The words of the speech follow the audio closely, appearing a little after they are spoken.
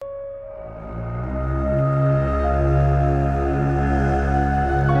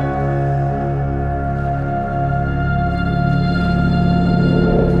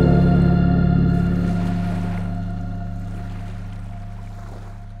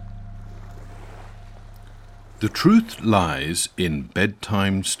The Truth Lies in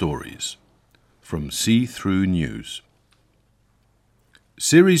Bedtime Stories from See Through News.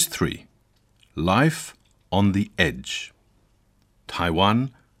 Series 3, Life on the Edge.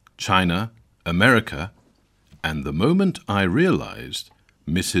 Taiwan, China, America, and the moment I realized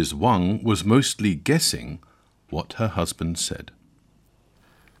Mrs. Wang was mostly guessing what her husband said.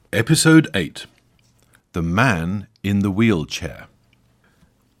 Episode 8, The Man in the Wheelchair.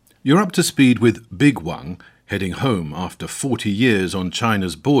 You're up to speed with Big Wang, heading home after 40 years on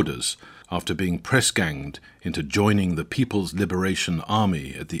China's borders, after being press-ganged into joining the People's Liberation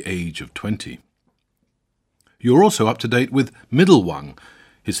Army at the age of 20. You're also up to date with Middle Wang,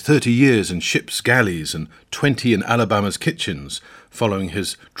 his 30 years in ship's galleys and 20 in Alabama's kitchens, following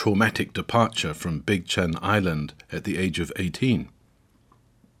his traumatic departure from Big Chen Island at the age of 18.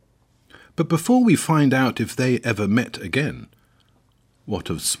 But before we find out if they ever met again, what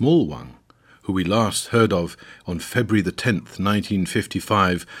of Small Wang, who we last heard of on February the 10th,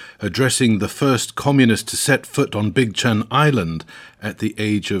 1955, addressing the first communist to set foot on Big Chen Island at the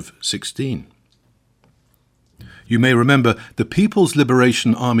age of 16. You may remember the People's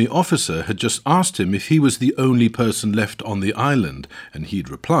Liberation Army officer had just asked him if he was the only person left on the island, and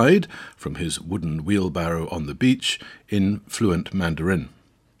he'd replied, from his wooden wheelbarrow on the beach, in fluent Mandarin.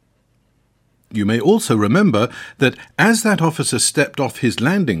 You may also remember that as that officer stepped off his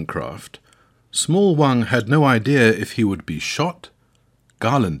landing craft, Small Wang had no idea if he would be shot,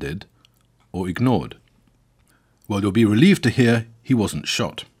 garlanded, or ignored. Well, you'll be relieved to hear he wasn't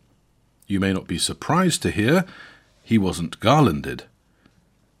shot. You may not be surprised to hear he wasn't garlanded.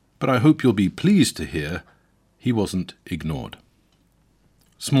 But I hope you'll be pleased to hear he wasn't ignored.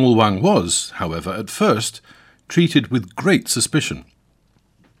 Small Wang was, however, at first treated with great suspicion.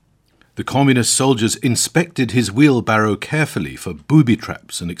 The communist soldiers inspected his wheelbarrow carefully for booby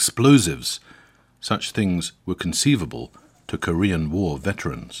traps and explosives. Such things were conceivable to Korean War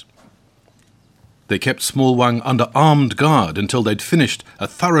veterans. They kept Small Wang under armed guard until they'd finished a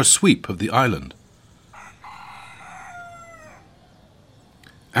thorough sweep of the island.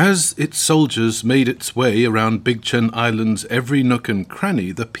 As its soldiers made its way around Big Chen Island's every nook and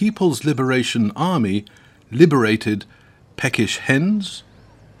cranny, the People's Liberation Army liberated peckish hens,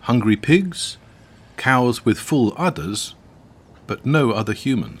 hungry pigs, cows with full udders, but no other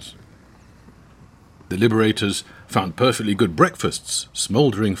humans. The liberators found perfectly good breakfasts,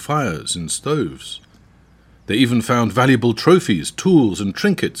 smouldering fires and stoves. They even found valuable trophies, tools and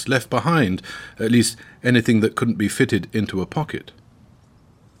trinkets left behind, at least anything that couldn't be fitted into a pocket.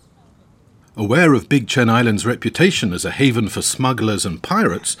 Aware of Big Chen Island's reputation as a haven for smugglers and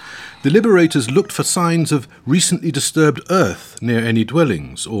pirates, the liberators looked for signs of recently disturbed earth near any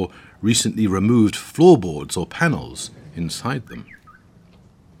dwellings, or recently removed floorboards or panels inside them.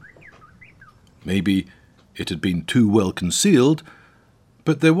 Maybe it had been too well concealed,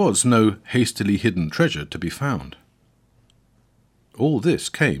 but there was no hastily hidden treasure to be found. All this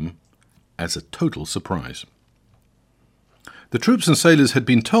came as a total surprise. The troops and sailors had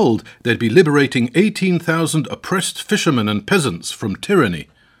been told they'd be liberating 18,000 oppressed fishermen and peasants from tyranny.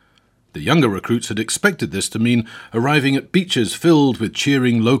 The younger recruits had expected this to mean arriving at beaches filled with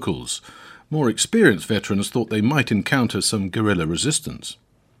cheering locals. More experienced veterans thought they might encounter some guerrilla resistance.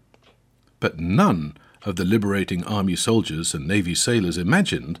 But none of the liberating army soldiers and navy sailors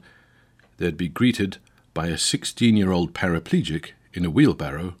imagined they'd be greeted by a 16-year-old paraplegic in a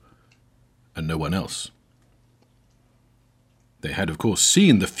wheelbarrow and no one else. They had, of course,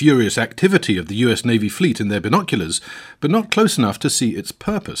 seen the furious activity of the US Navy fleet in their binoculars, but not close enough to see its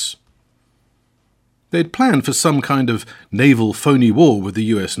purpose. They'd planned for some kind of naval phony war with the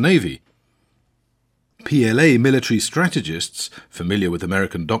US Navy. PLA military strategists, familiar with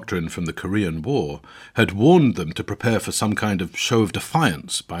American doctrine from the Korean War, had warned them to prepare for some kind of show of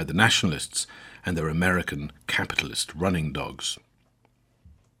defiance by the nationalists and their American capitalist running dogs.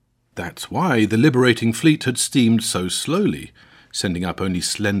 That's why the liberating fleet had steamed so slowly, sending up only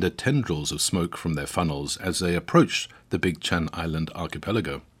slender tendrils of smoke from their funnels as they approached the Big Chen Island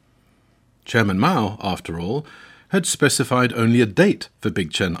archipelago. Chairman Mao, after all, had specified only a date for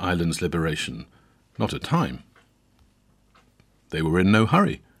Big Chen Island's liberation, not a time. They were in no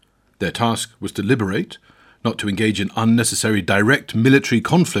hurry. Their task was to liberate, not to engage in unnecessary direct military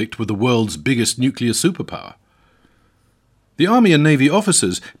conflict with the world's biggest nuclear superpower. The Army and Navy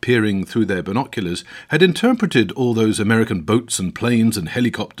officers, peering through their binoculars, had interpreted all those American boats and planes and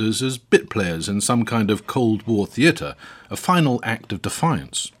helicopters as bit players in some kind of Cold War theatre, a final act of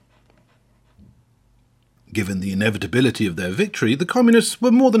defiance. Given the inevitability of their victory, the communists were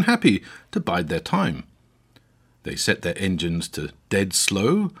more than happy to bide their time. They set their engines to dead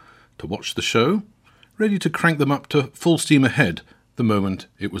slow to watch the show, ready to crank them up to full steam ahead the moment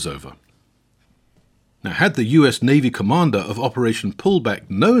it was over. Now, had the US Navy commander of Operation Pullback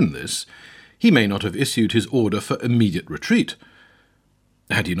known this, he may not have issued his order for immediate retreat.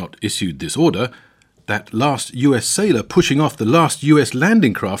 Had he not issued this order, that last US sailor pushing off the last US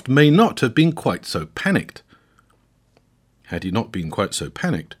landing craft may not have been quite so panicked. Had he not been quite so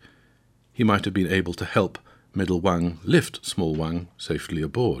panicked, he might have been able to help Middle Wang lift Small Wang safely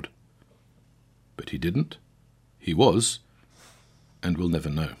aboard. But he didn't. He was, and will never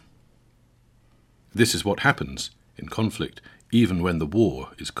know. This is what happens in conflict, even when the war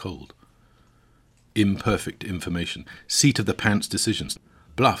is cold. Imperfect information, seat-of-the-pants decisions,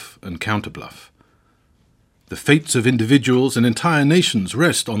 bluff and counter-bluff. The fates of individuals and entire nations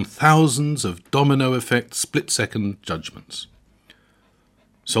rest on thousands of domino-effect split-second judgments.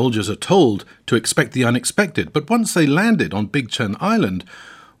 Soldiers are told to expect the unexpected, but once they landed on Big Chen Island,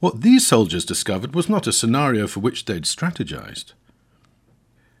 what these soldiers discovered was not a scenario for which they'd strategized.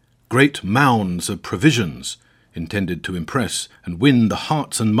 Great mounds of provisions, intended to impress and win the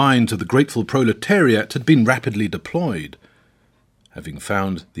hearts and minds of the grateful proletariat, had been rapidly deployed. Having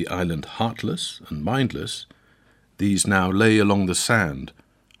found the island heartless and mindless, these now lay along the sand,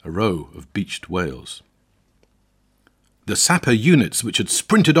 a row of beached whales. The sapper units which had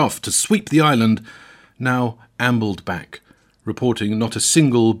sprinted off to sweep the island now ambled back, reporting not a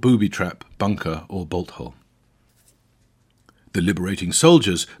single booby trap, bunker or bolt hole. The liberating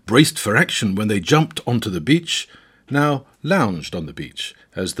soldiers, braced for action when they jumped onto the beach, now lounged on the beach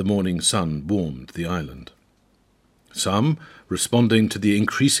as the morning sun warmed the island. Some, responding to the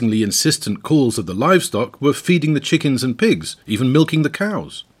increasingly insistent calls of the livestock, were feeding the chickens and pigs, even milking the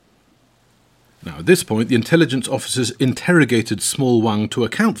cows. Now, at this point, the intelligence officers interrogated Small Wang to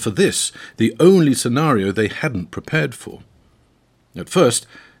account for this, the only scenario they hadn't prepared for. At first,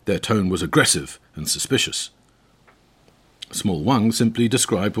 their tone was aggressive and suspicious. Small Wang simply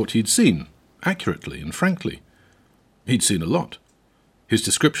described what he'd seen, accurately and frankly. He'd seen a lot. His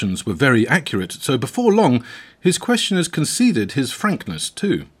descriptions were very accurate, so before long his questioners conceded his frankness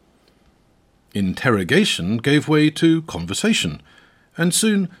too. Interrogation gave way to conversation, and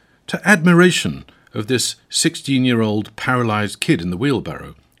soon to admiration of this 16-year-old paralyzed kid in the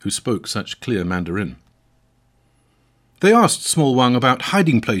wheelbarrow who spoke such clear Mandarin. They asked Small Wang about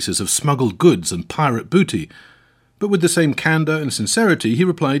hiding places of smuggled goods and pirate booty, but with the same candour and sincerity he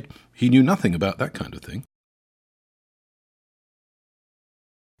replied he knew nothing about that kind of thing.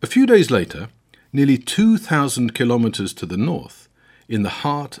 A few days later, nearly 2,000 kilometres to the north, in the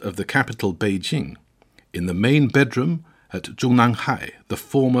heart of the capital Beijing, in the main bedroom at Zhongnanhai, the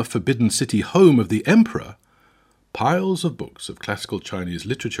former Forbidden City home of the emperor, piles of books of classical Chinese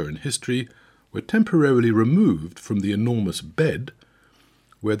literature and history were temporarily removed from the enormous bed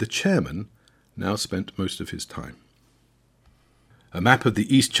where the chairman now spent most of his time. A map of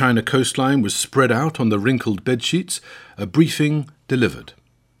the East China coastline was spread out on the wrinkled bedsheets, a briefing delivered.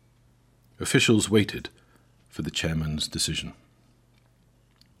 Officials waited for the chairman's decision.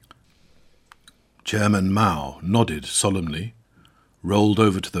 Chairman Mao nodded solemnly, rolled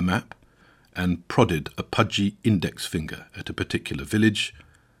over to the map, and prodded a pudgy index finger at a particular village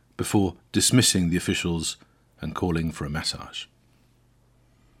before dismissing the officials and calling for a massage.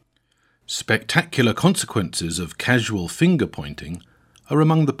 Spectacular consequences of casual finger-pointing are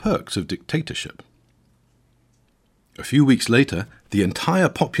among the perks of dictatorship. A few weeks later, the entire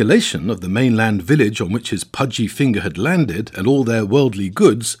population of the mainland village on which his pudgy finger had landed and all their worldly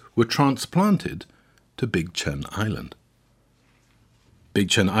goods were transplanted to Big Chen Island. Big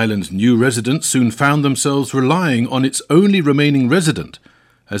Chen Island's new residents soon found themselves relying on its only remaining resident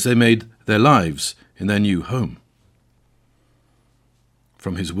as they made their lives in their new home.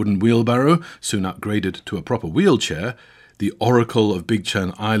 From his wooden wheelbarrow, soon upgraded to a proper wheelchair, the Oracle of Big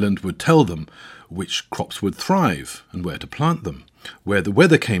Chen Island would tell them which crops would thrive and where to plant them, where the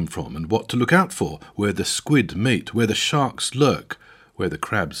weather came from and what to look out for, where the squid mate, where the sharks lurk, where the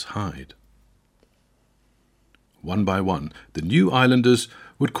crabs hide. One by one, the new islanders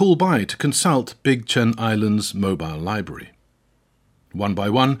would call by to consult Big Chen Island's mobile library. One by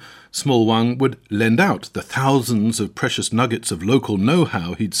one, Small Wang would lend out the thousands of precious nuggets of local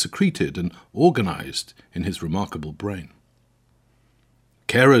know-how he'd secreted and organized in his remarkable brain.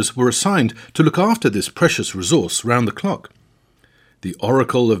 Carers were assigned to look after this precious resource round the clock. The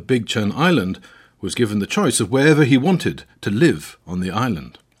Oracle of Big Chen Island was given the choice of wherever he wanted to live on the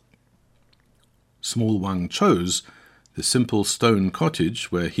island. Small Wang chose the simple stone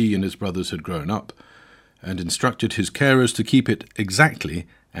cottage where he and his brothers had grown up, and instructed his carers to keep it exactly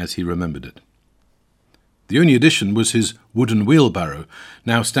as he remembered it. The only addition was his wooden wheelbarrow,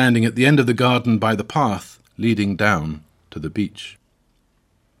 now standing at the end of the garden by the path leading down to the beach.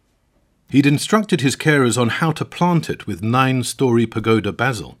 He'd instructed his carers on how to plant it with 9-story pagoda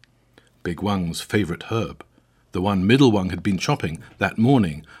basil, Big Wang's favourite herb, the one Middle Wang had been chopping that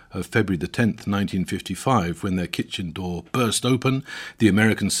morning of February the 10th, 1955, when their kitchen door burst open, the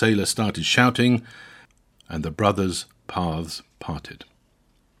American sailor started shouting, and the brothers' paths parted.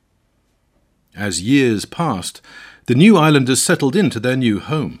 As years passed, the new islanders settled into their new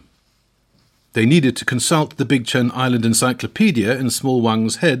home. They needed to consult the Big Chen Island Encyclopedia in Small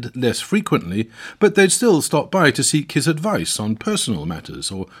Wang's head less frequently, but they'd still stop by to seek his advice on personal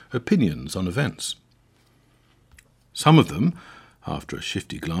matters or opinions on events. Some of them, after a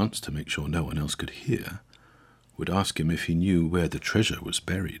shifty glance to make sure no one else could hear, would ask him if he knew where the treasure was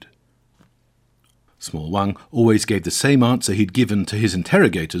buried. Small Wang always gave the same answer he'd given to his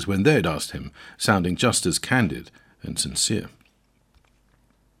interrogators when they'd asked him, sounding just as candid and sincere.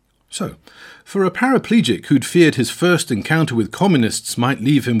 So, for a paraplegic who'd feared his first encounter with communists might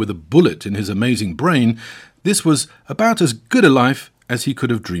leave him with a bullet in his amazing brain, this was about as good a life as he could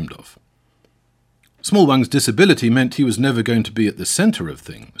have dreamed of. Small Wang's disability meant he was never going to be at the centre of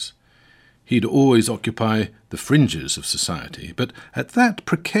things. He'd always occupy the fringes of society, but at that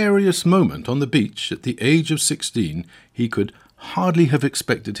precarious moment on the beach at the age of 16, he could hardly have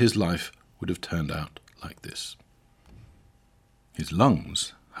expected his life would have turned out like this. His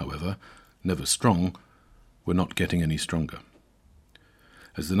lungs, however, never strong, were not getting any stronger.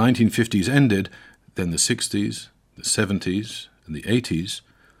 As the 1950s ended, then the 60s, the 70s, and the 80s,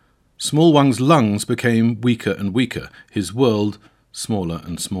 Small Wang's lungs became weaker and weaker, his world smaller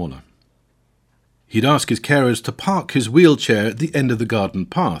and smaller. He'd ask his carers to park his wheelchair at the end of the garden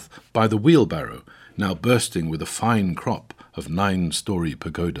path, by the wheelbarrow, now bursting with a fine crop of 9-story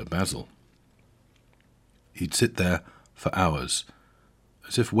pagoda basil. He'd sit there for hours,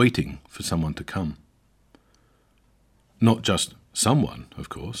 as if waiting for someone to come. Not just someone, of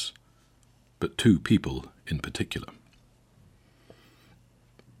course, but 2 people in particular.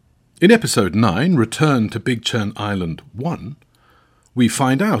 In Episode 9, Return to Big Chen Island 1, we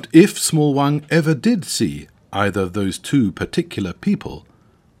find out if Small Wang ever did see either of those 2 particular people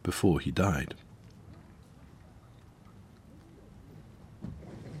before he died.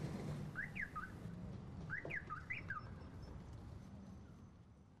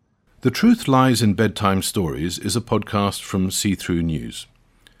 The Truth Lies in Bedtime Stories is a podcast from See-Through News.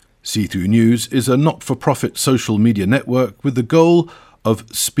 See-Through News is a not-for-profit social media network with the goal of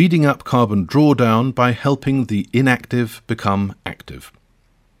speeding up carbon drawdown by helping the inactive become active.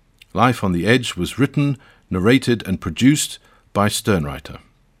 Life on the Edge was written, narrated and produced by Sternwriter.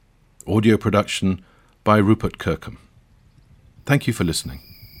 Audio production by Rupert Kirkham. Thank you for listening.